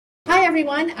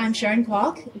everyone, I'm Sharon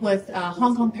Kwok with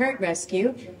Hong Kong Parrot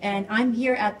Rescue, and I'm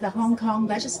here at the Hong Kong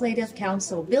Legislative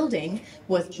Council building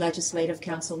with Legislative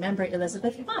Council member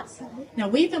Elizabeth Potts. Now,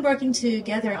 we've been working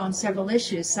together on several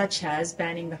issues such as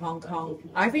banning the Hong Kong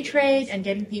ivory trade and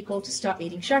getting people to stop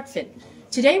eating shark fin.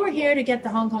 Today we're here to get the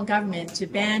Hong Kong government to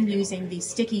ban using these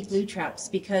sticky glue traps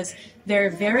because they're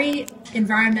very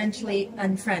environmentally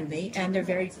unfriendly and they're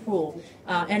very cruel.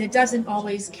 And it doesn't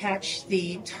always catch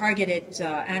the targeted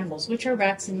animals, which are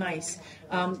rats and mice.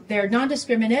 They're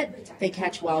non-discriminate, they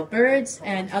catch wild birds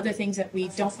and other things that we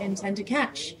don't intend to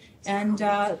catch. And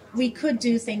we could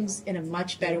do things in a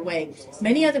much better way.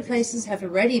 Many other places have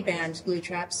already banned glue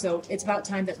traps, so it's about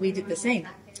time that we did the same.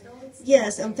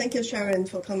 Yes, thank you, Sharon,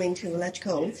 for coming to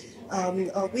Legco.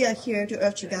 We are here to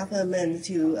urge the government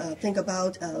to think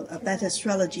about a better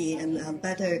strategy and a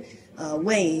better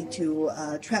way to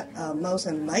trap mouse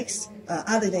and mice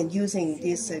other than using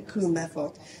this cruel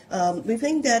method. We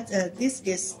think that this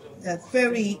is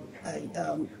very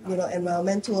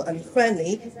environmental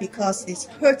unfriendly because it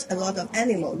hurts a lot of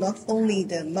animals, not only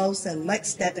the mouse and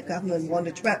mice that the government want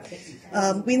to trap.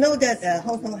 We know that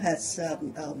Hong Kong has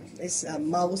this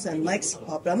mouse and mice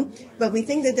problem, but we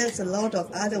think that there's a lot of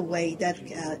other way that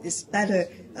is better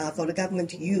for the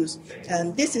government to use.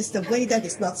 And this is the way that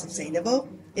is not sustainable.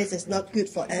 This is not good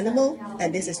for animals,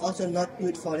 and this is also not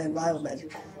good for the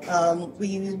environment.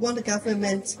 We want the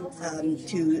government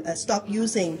to stop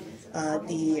using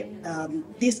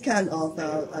this kind of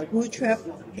glue trap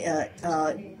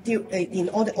in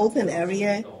all the open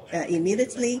area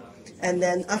immediately, and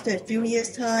then after a few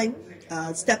years' time,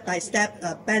 step by step,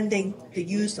 banning the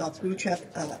use of glue trap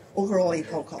overall in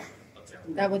Hong Kong.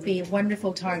 That would be a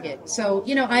wonderful target. So,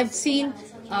 I've seen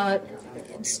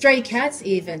stray cats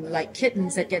even, like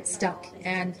kittens that get stuck,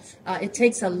 and it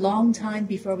takes a long time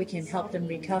before we can help them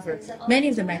recover. Many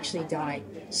of them actually die.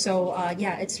 So,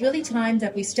 yeah, it's really time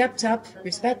that we stepped up,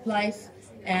 respect life,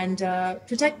 and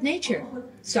protect nature.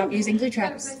 Stop using glue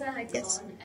traps. Yes.